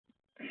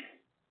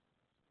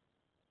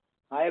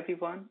Hi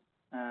everyone.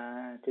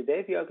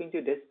 Today we are going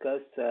to discuss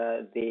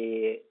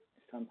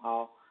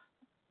somehow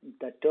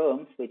the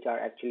terms which are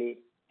actually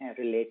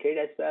related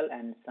as well,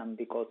 and some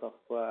because of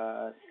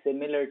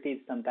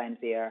similarities sometimes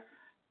they are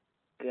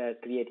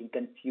creating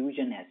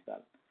confusion as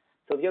well.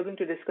 So we are going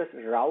to discuss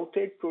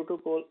routed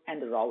protocol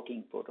and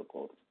routing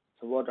protocols.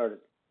 So what are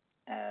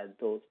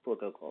those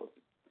protocols?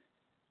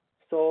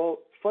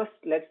 So first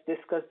let's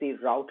discuss the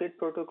routed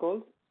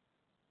protocols.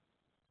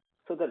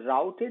 So the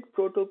routed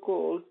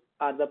protocols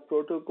are the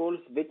protocols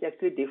which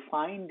actually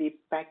define the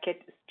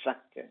packet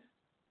structure.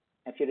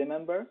 If you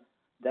remember,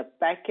 the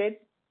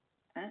packet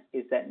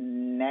is the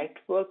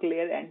network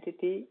layer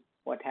entity.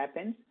 What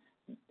happens?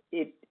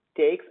 It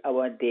takes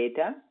our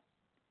data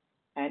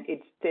and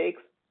it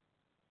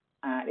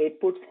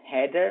puts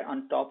header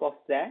on top of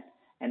that,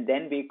 and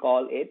then we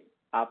call it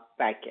a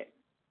packet.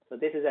 So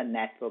this is a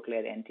network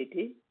layer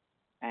entity,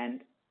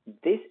 and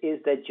this is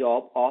the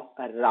job of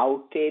a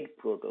routed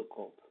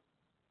protocol.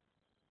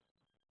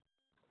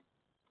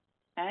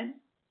 And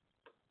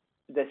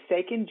the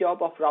second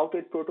job of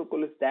routed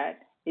protocol is that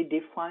it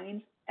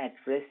defines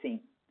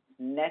addressing,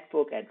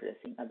 network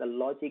addressing, and the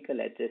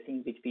logical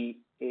addressing, which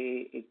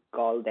we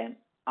call them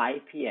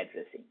IP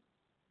addressing.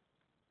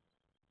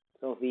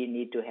 So we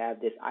need to have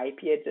this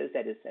IP address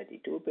that is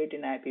 32-bit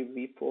in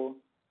IPv4.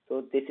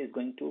 So this is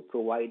going to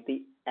provide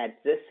the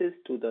addresses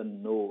to the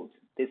nodes.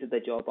 This is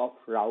the job of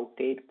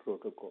routed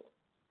protocol.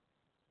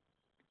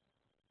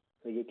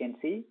 So you can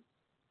see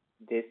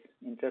this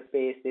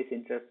interface,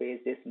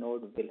 this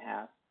node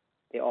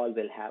they all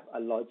will have a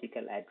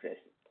logical address.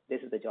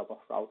 This is the job of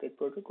routed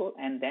protocol,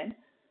 and then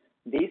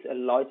these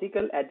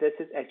logical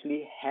addresses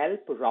actually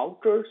help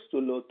routers to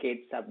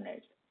locate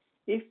subnets.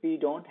 If we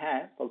don't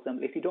have, for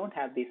example, if you don't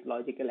have these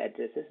logical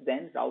addresses,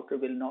 then router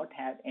will not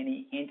have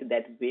any hint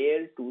that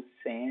where to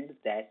send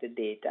that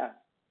data.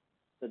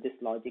 So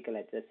this logical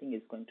addressing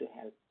is going to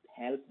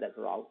help the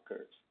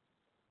routers.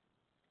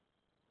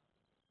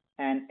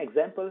 An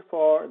example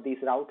for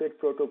these routed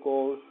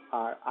protocols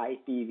are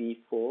IPv4,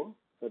 so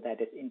that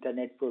is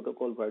Internet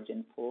Protocol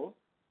version 4,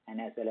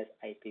 and as well as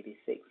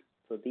IPv6.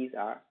 So these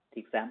are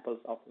the examples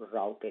of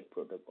routed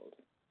protocols.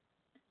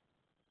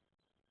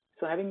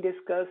 So having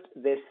discussed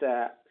this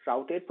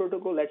routed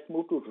protocol, let's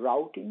move to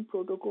routing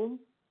protocol.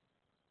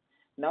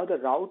 Now the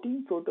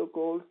routing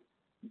protocols,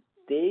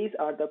 these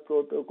are the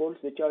protocols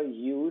which are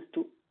used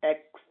to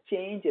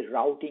exchange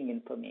routing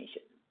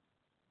information.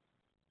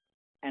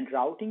 And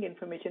routing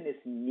information is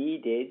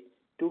needed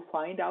to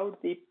find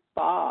out the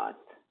path.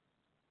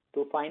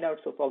 So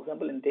for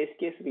example, in this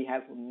case, we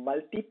have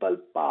multiple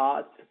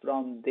paths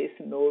from this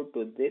node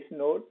to this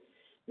node.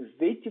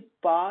 Which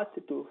path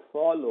to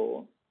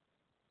follow?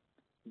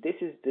 This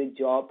is the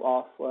job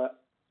of,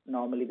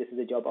 normally this is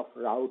the job of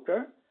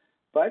router,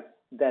 but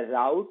the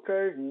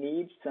router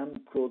needs some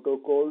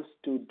protocols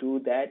to do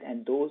that,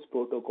 and those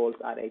protocols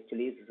are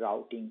actually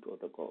routing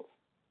protocols.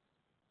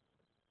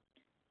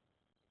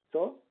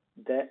 So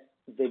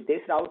with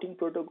this routing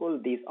protocol,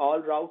 these all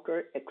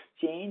routers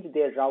exchange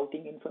their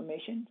routing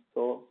information.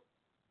 So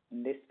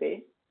in this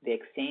way, they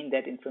exchange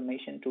that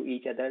information to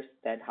each other,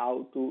 that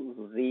how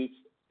to reach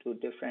to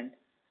different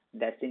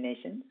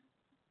destinations.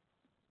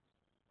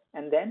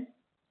 And then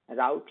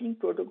routing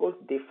protocols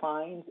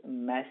defines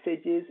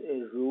messages,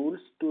 rules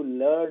to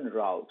learn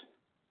routes.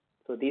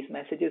 So these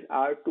messages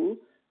are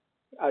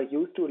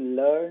used to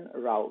learn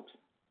routes,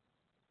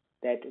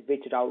 that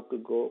which route to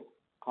go,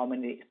 how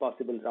many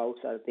possible routes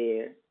are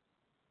there.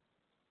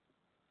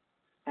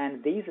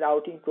 And these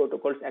routing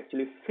protocols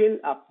actually fill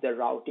up the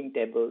routing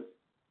tables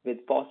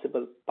with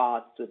possible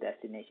paths to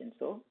destination.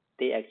 So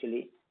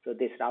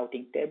this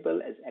routing table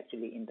is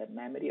actually in the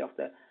memory of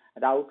the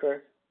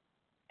router,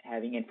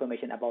 having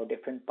information about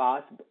different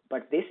paths,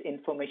 but this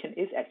information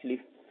is actually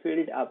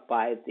filled up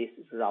by this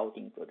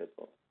routing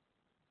protocol.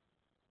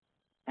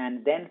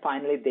 And then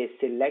finally, they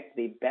select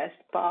the best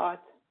path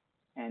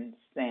and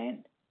send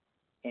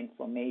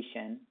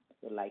information,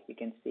 so like you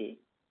can see,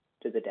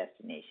 to the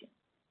destination.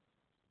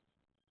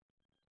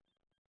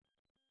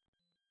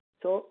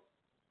 So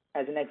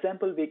as an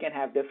example, we can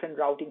have different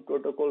routing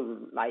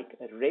protocols like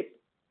RIP.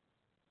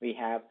 We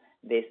have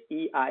this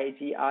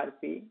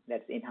EIGRP,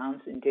 that's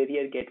Enhanced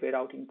Interior Gateway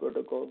Routing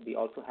Protocol. We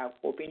also have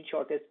Open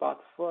Shortest Path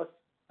First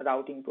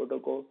Routing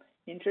Protocol,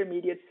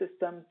 Intermediate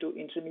System to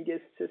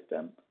Intermediate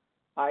System,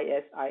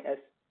 ISIS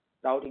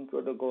Routing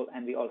Protocol,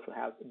 and we also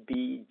have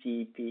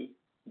BGP,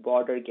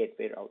 Border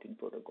Gateway Routing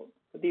Protocol.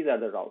 So these are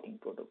the routing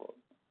protocols.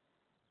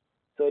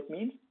 So it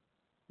means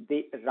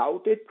the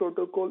routed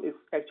protocol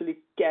actually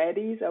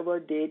carries our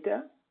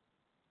data.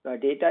 The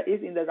data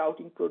is in the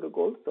routing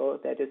protocol,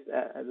 so that is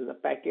the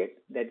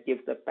packet that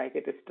gives the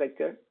packet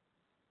structure.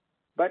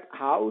 But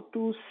how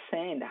to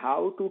send,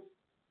 how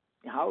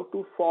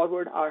to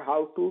forward, or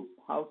how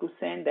to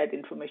send that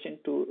information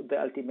to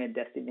the ultimate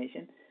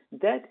destination,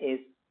 that is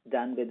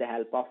done with the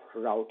help of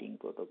routing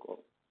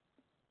protocol.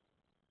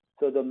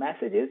 So the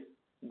message is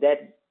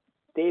that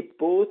they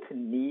both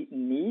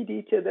need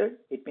each other.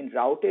 It means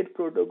routed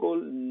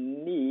protocol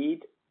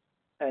need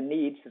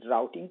needs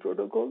routing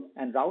protocol,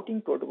 and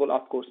routing protocol,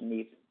 of course,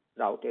 needs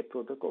routed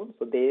protocol.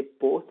 So they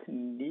both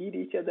need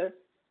each other,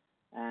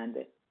 and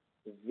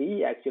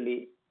we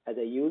actually, as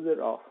a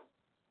user of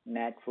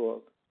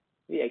network,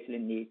 we actually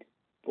need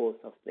both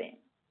of them.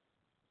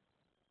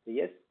 So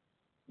yes,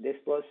 this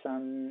was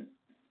some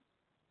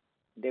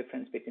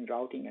difference between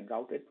routing and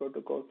routed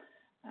protocol,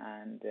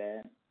 and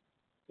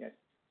yes,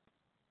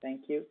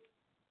 thank you.